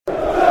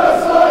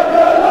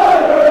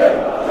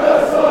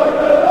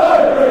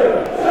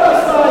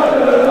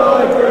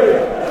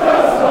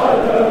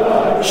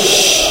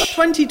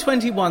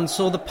2021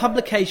 saw the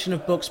publication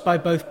of books by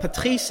both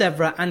Patrice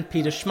Evra and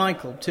Peter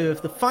Schmeichel, two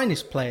of the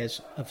finest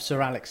players of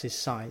Sir Alex's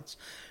sides.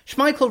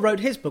 Schmeichel wrote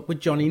his book with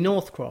Johnny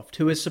Northcroft,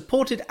 who has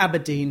supported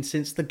Aberdeen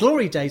since the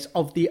glory days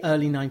of the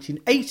early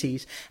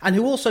 1980s and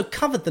who also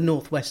covered the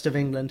northwest of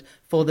England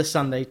for the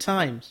Sunday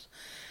Times.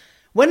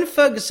 When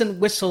Ferguson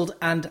whistled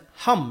and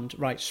hummed,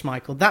 writes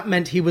Schmeichel, that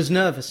meant he was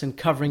nervous and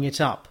covering it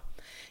up.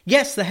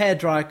 Yes, the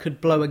hairdryer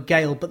could blow a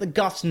gale, but the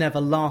gusts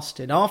never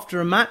lasted. After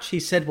a match, he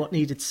said what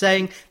needed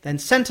saying, then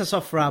sent us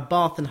off for our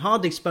bath and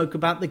hardly spoke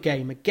about the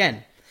game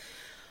again.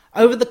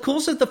 Over the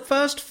course of the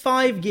first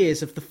 5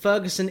 years of the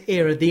Ferguson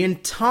era, the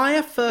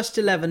entire first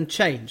 11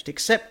 changed,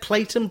 except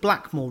Clayton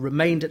Blackmore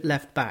remained at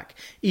left back.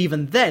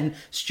 Even then,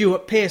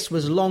 Stuart Pearce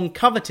was long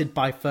coveted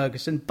by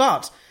Ferguson,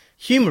 but,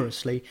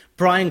 humorously,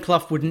 Brian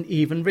Clough wouldn't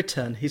even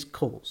return his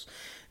calls.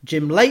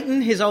 Jim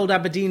Leighton, his old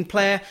Aberdeen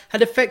player,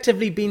 had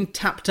effectively been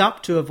tapped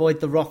up to avoid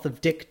the wrath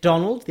of Dick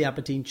Donald, the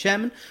Aberdeen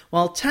chairman,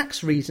 while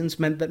tax reasons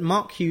meant that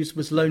Mark Hughes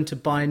was loaned to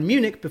Bayern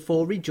Munich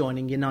before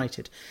rejoining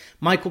United.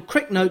 Michael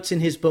Crick notes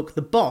in his book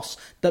The Boss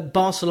that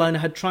Barcelona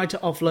had tried to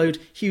offload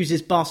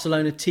Hughes'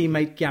 Barcelona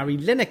teammate Gary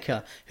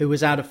Lineker, who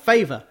was out of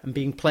favour and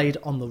being played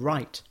on the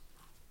right.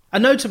 A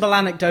notable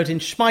anecdote in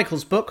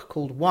Schmeichel's book,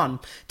 called One,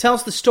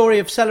 tells the story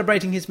of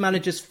celebrating his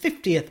manager's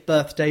 50th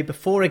birthday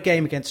before a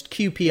game against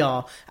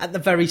QPR at the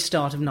very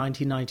start of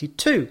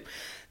 1992.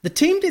 The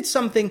team did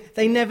something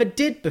they never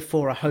did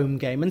before a home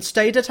game and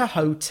stayed at a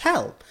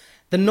hotel.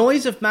 The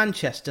noise of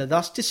Manchester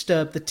thus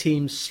disturbed the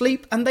team's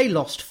sleep and they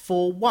lost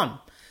 4-1.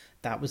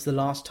 That was the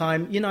last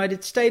time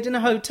United stayed in a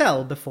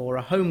hotel before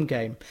a home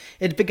game.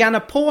 It began a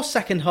poor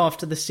second half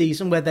to the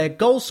season where their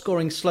goal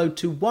scoring slowed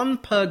to 1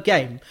 per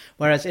game,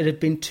 whereas it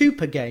had been 2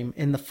 per game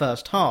in the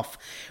first half.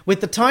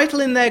 With the title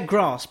in their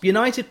grasp,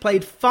 United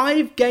played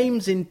 5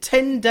 games in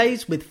 10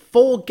 days with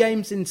 4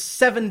 games in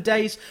 7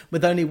 days,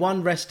 with only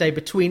 1 rest day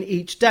between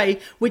each day,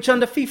 which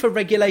under FIFA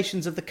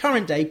regulations of the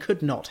current day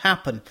could not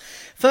happen.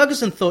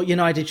 Ferguson thought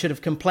United should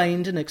have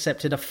complained and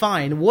accepted a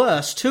fine.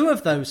 Worse, 2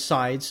 of those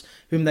sides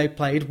whom they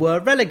played were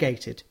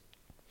relegated.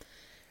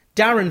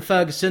 Darren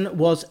Ferguson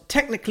was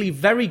technically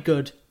very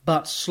good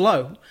but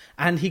slow,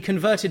 and he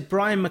converted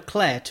Brian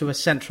McClair to a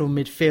central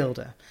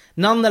midfielder.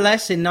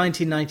 Nonetheless, in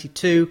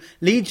 1992,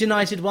 Leeds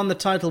United won the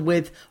title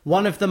with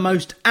one of the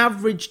most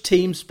average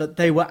teams, but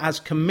they were as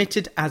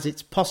committed as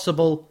it's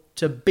possible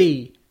to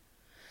be.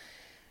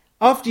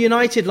 After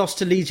United lost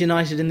to Leeds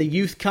United in the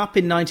Youth Cup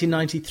in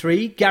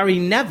 1993, Gary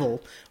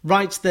Neville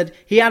writes that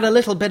he had a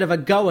little bit of a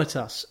go at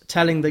us,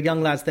 telling the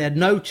young lads they had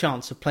no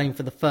chance of playing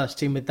for the first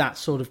team with that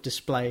sort of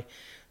display.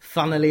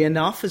 Funnily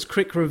enough, as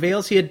Crick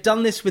reveals, he had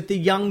done this with the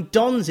Young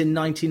Dons in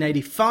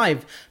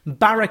 1985,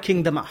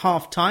 barracking them at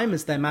half-time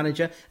as their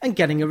manager and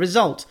getting a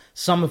result.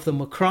 Some of them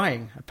were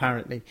crying,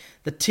 apparently.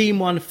 The team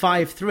won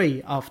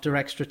 5-3 after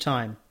extra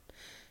time.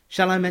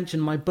 Shall I mention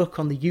my book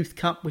on the Youth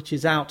Cup, which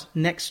is out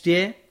next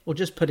year? Or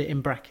just put it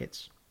in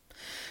brackets.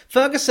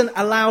 Ferguson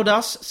allowed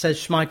us, says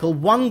Schmeichel,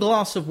 1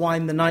 glass of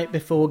wine the night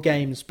before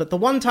games, but the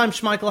one time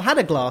Schmeichel had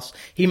a glass,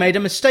 he made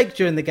a mistake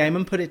during the game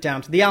and put it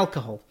down to the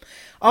alcohol.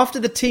 After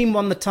the team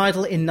won the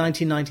title in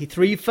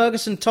 1993,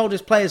 Ferguson told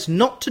his players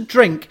not to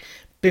drink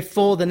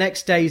before the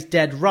next day's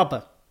dead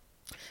rubber.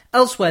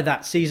 Elsewhere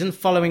that season,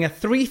 following a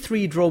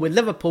 3-3 draw with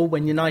Liverpool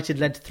when United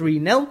led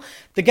 3-0,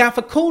 the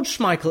gaffer called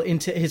Schmeichel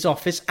into his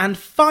office and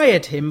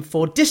fired him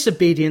for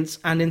disobedience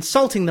and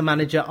insulting the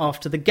manager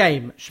after the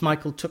game.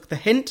 Schmeichel took the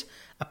hint,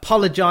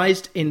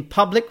 apologised in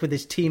public with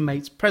his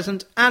teammates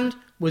present and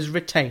was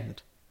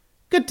retained.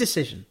 Good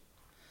decision.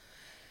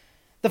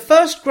 The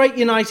first great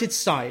United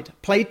side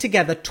played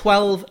together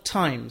 12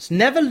 times,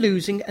 never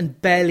losing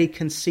and barely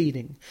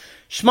conceding.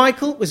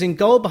 Schmeichel was in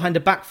goal behind a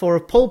back four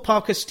of Paul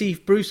Parker,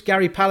 Steve Bruce,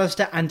 Gary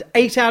Pallister and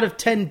 8 out of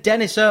 10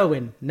 Dennis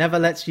Irwin. Never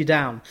lets you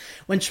down.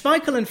 When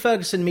Schmeichel and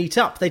Ferguson meet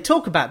up, they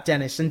talk about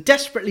Dennis and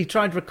desperately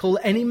try to recall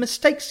any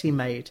mistakes he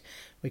made.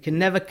 We can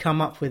never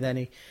come up with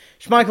any.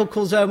 Schmeichel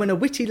calls Irwin a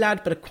witty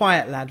lad but a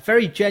quiet lad,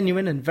 very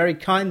genuine and very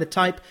kind, the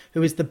type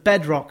who is the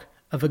bedrock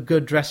of a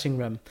good dressing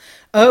room.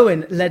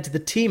 Irwin led the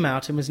team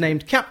out and was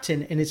named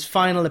captain in his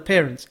final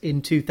appearance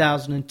in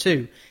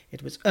 2002.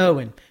 It was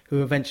Irwin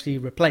who eventually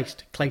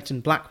replaced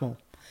Clayton Blackmore.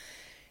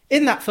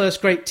 In that first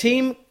great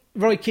team,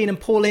 Roy Keane and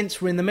Paul Ince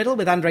were in the middle,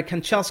 with Andrei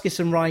Kanchelskis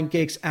and Ryan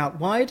Giggs out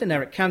wide and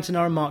Eric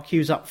Cantona and Mark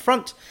Hughes up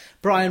front.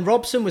 Brian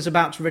Robson was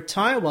about to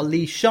retire, while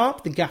Lee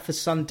Sharp, the gaffer's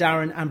son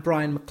Darren and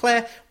Brian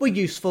McClair were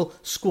useful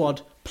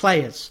squad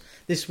players.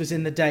 This was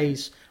in the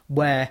days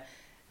where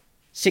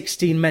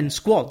 16-men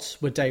squads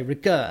were de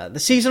rigueur. The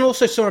season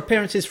also saw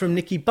appearances from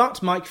Nicky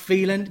Butt, Mike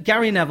Phelan,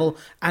 Gary Neville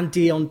and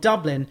Dion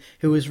Dublin,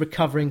 who was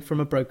recovering from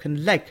a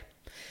broken leg.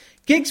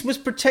 Giggs was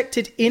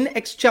protected in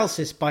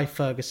excelsis by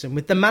Ferguson,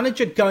 with the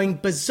manager going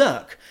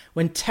berserk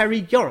when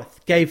Terry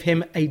Yorath gave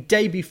him a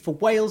debut for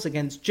Wales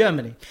against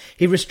Germany.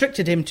 He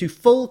restricted him to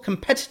full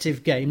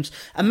competitive games,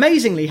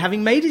 amazingly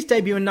having made his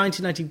debut in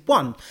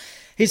 1991.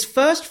 His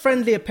first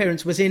friendly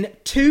appearance was in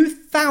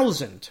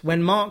 2000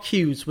 when Mark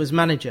Hughes was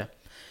manager.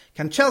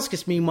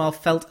 Kanchelskis, meanwhile,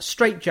 felt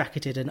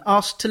straitjacketed and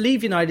asked to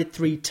leave United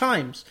 3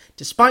 times,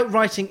 despite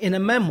writing in a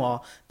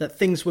memoir that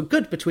things were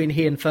good between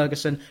he and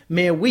Ferguson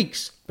mere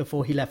weeks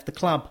before he left the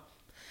club.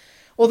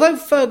 Although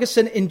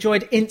Ferguson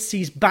enjoyed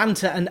Ince's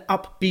banter and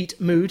upbeat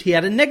mood, he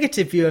had a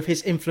negative view of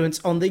his influence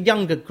on the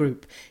younger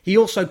group. He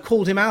also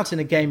called him out in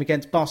a game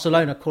against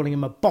Barcelona, calling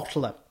him a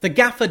bottler. The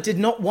gaffer did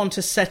not want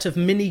a set of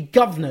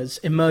mini-governors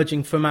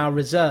emerging from our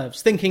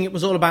reserves, thinking it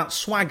was all about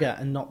swagger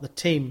and not the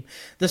team.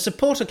 The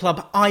supporter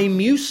club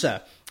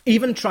IMUSA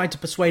even tried to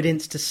persuade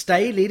Ince to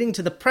stay, leading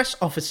to the press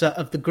officer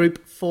of the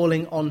group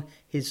falling on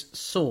his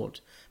sword.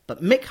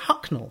 But Mick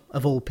Hucknall,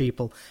 of all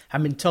people,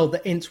 had been told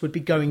that Ince would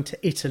be going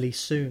to Italy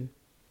soon.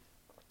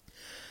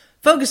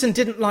 Ferguson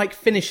didn't like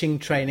finishing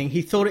training.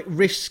 He thought it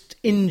risked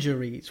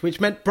injuries, which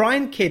meant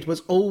Brian Kidd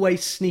was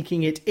always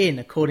sneaking it in,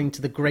 according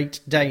to the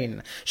Great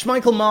Dane.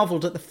 Schmeichel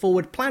marvelled at the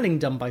forward planning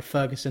done by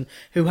Ferguson,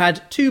 who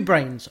had 2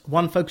 brains,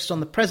 one focused on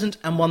the present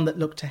and one that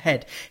looked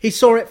ahead. He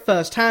saw it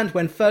firsthand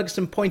when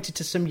Ferguson pointed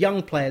to some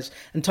young players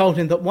and told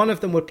him that one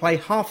of them would play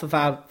half of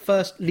our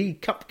first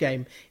League Cup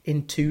game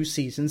in 2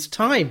 seasons'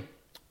 time.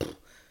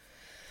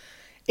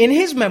 In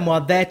his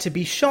memoir, There to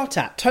be Shot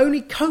At,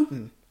 Tony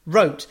Coton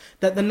wrote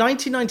that the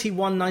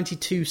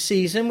 1991-92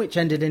 season, which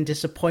ended in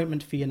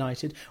disappointment for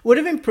United, would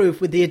have improved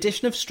with the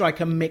addition of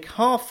striker Mick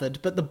Harford,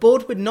 but the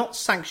board would not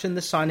sanction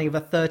the signing of a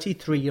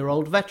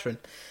 33-year-old veteran.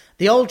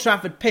 The Old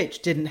Trafford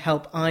pitch didn't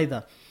help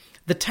either.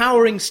 The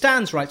towering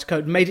stands, writes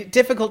Coton, made it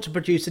difficult to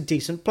produce a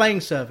decent playing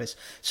service.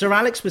 Sir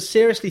Alex was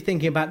seriously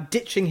thinking about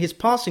ditching his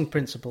passing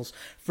principles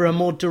for a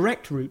more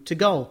direct route to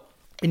goal.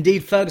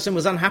 Indeed, Ferguson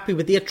was unhappy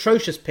with the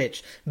atrocious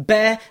pitch,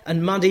 bare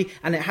and muddy,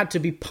 and it had to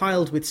be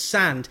piled with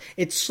sand.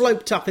 It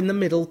sloped up in the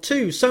middle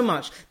too, so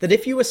much that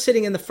if you were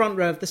sitting in the front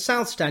row of the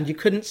south stand, you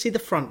couldn't see the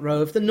front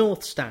row of the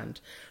north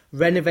stand.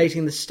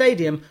 Renovating the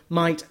stadium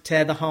might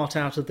tear the heart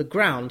out of the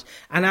ground,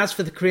 and as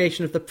for the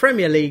creation of the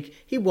Premier League,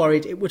 he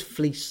worried it would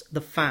fleece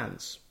the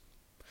fans.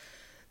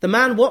 The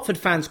man Watford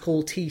fans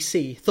call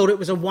TC thought it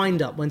was a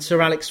wind-up when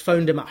Sir Alex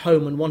phoned him at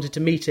home and wanted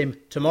to meet him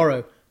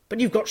tomorrow. "But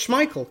you've got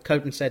Schmeichel,"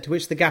 Coton said, to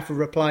which the gaffer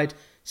replied,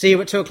 "See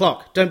you at 2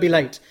 o'clock, don't be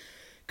late."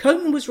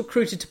 Coton was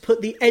recruited to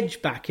put the edge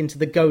back into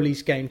the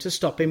goalie's game to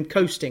stop him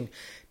coasting.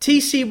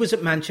 TC was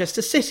at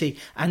Manchester City,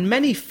 and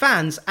many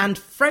fans and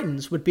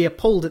friends would be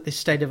appalled at this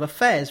state of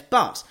affairs,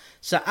 but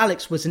Sir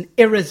Alex was an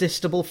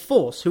irresistible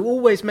force who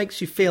always makes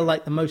you feel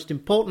like the most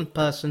important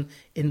person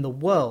in the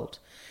world.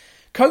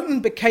 Coton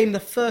became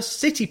the first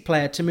City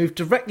player to move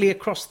directly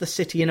across the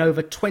city in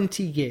over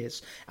 20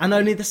 years, and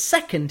only the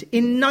second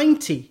in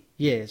 90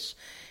 years.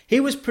 He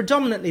was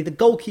predominantly the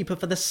goalkeeper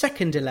for the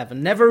second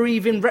 11, never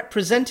even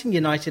representing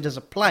United as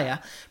a player,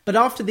 but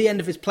after the end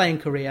of his playing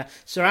career,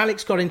 Sir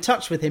Alex got in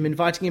touch with him,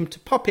 inviting him to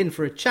pop in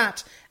for a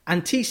chat,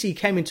 and TC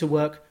came into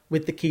work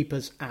with the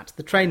keepers at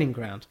the training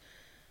ground.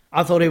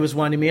 "I thought he was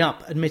winding me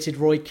up," admitted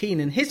Roy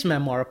Keane in his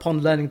memoir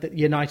upon learning that the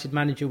United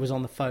manager was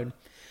on the phone.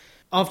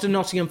 After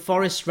Nottingham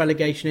Forest's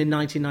relegation in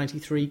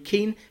 1993,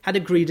 Keane had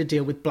agreed a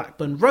deal with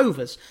Blackburn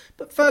Rovers,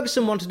 but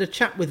Ferguson wanted a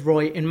chat with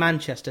Roy in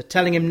Manchester,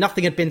 telling him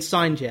nothing had been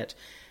signed yet.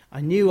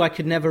 "I knew I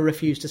could never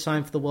refuse to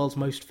sign for the world's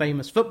most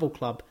famous football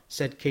club,"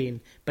 said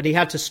Keane, "but he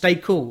had to stay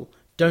cool,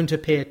 don't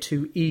appear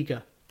too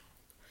eager."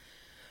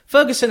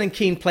 Ferguson and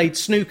Keane played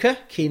snooker,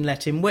 Keane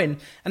let him win,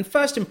 and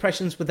first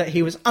impressions were that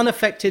he was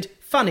unaffected,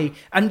 funny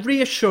and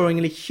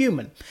reassuringly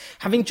human.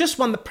 Having just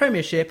won the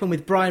Premiership and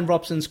with Brian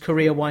Robson's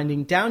career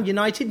winding down,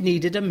 United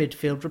needed a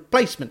midfield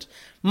replacement.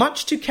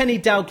 Much to Kenny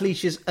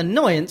Dalglish's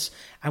annoyance,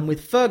 and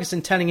with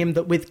Ferguson telling him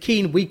that with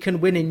Keane we can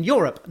win in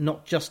Europe,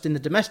 not just in the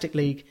domestic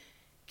league,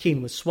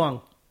 Keane was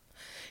swung.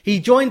 He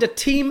joined a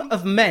team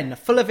of men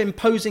full of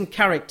imposing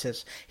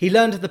characters. He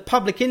learned of the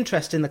public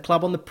interest in the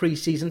club on the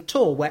pre-season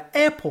tour, where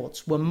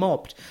airports were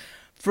mobbed.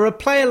 For a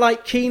player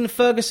like Keane,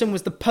 Ferguson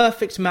was the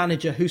perfect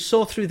manager who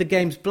saw through the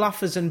game's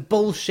bluffers and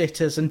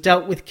bullshitters and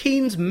dealt with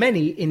Keane's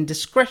many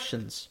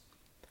indiscretions.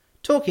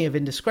 Talking of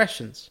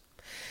indiscretions,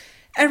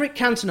 Eric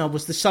Cantona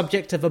was the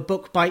subject of a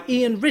book by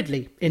Ian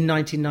Ridley in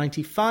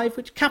 1995,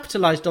 which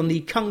capitalised on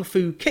the kung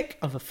fu kick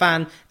of a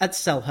fan at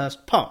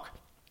Selhurst Park.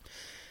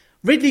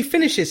 Ridley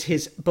finishes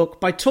his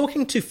book by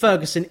talking to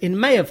Ferguson in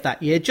May of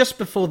that year, just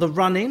before the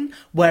run-in,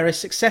 where a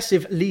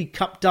successive League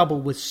Cup double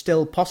was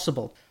still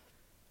possible.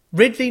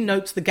 Ridley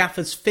notes the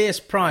gaffer's fierce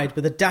pride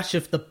with a dash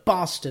of the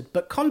bastard,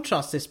 but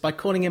contrasts this by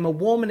calling him a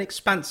warm and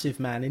expansive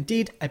man,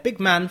 indeed a big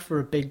man for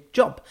a big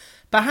job.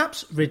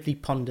 Perhaps, Ridley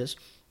ponders,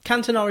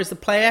 Cantona is the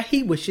player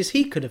he wishes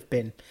he could have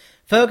been.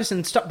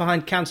 Ferguson stuck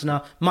behind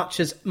Cantona much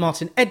as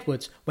Martin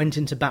Edwards went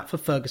into bat for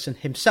Ferguson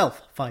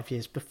himself 5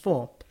 years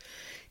before.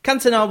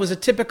 Cantona was a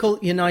typical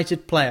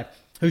United player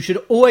who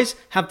should always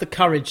have the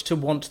courage to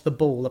want the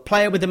ball, a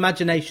player with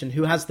imagination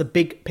who has the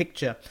big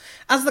picture.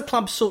 As the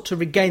club sought to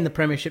regain the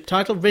Premiership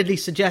title, Ridley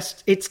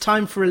suggests it's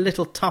time for a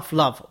little tough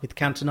love with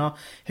Cantona,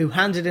 who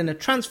handed in a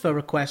transfer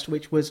request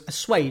which was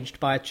assuaged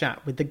by a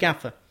chat with the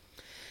gaffer.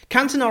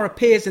 Cantona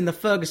appears in the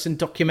Ferguson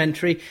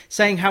documentary,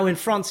 saying how in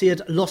France he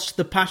had lost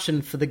the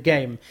passion for the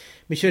game.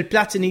 Michel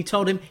Platini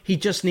told him he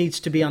just needs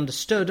to be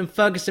understood, and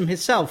Ferguson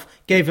himself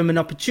gave him an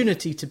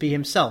opportunity to be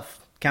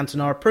himself.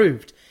 Cantona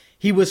approved.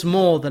 He was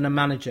more than a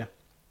manager,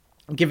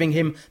 giving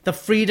him the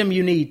freedom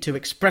you need to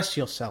express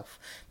yourself.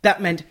 That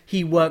meant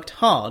he worked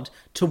hard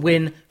to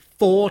win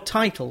 4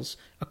 titles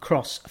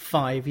across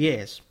 5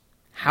 years.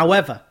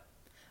 However,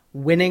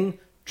 winning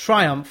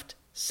triumphed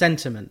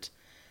sentiment.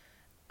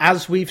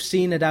 As we've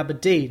seen at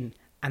Aberdeen,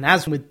 and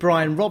as with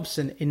Brian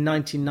Robson in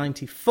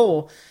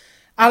 1994,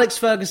 Alex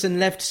Ferguson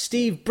left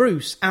Steve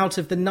Bruce out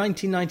of the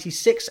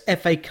 1996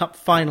 FA Cup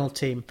final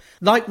team.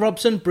 Like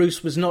Robson,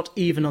 Bruce was not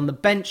even on the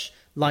bench.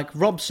 Like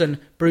Robson,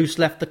 Bruce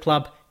left the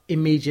club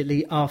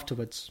immediately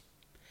afterwards.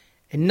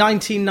 In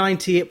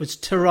 1990, it was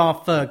Tara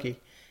Fergie.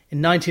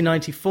 In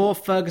 1994,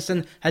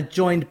 Ferguson had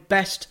joined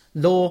Best,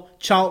 Law,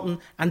 Charlton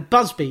and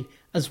Busby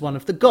as one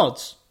of the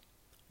gods.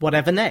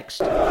 Whatever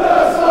next?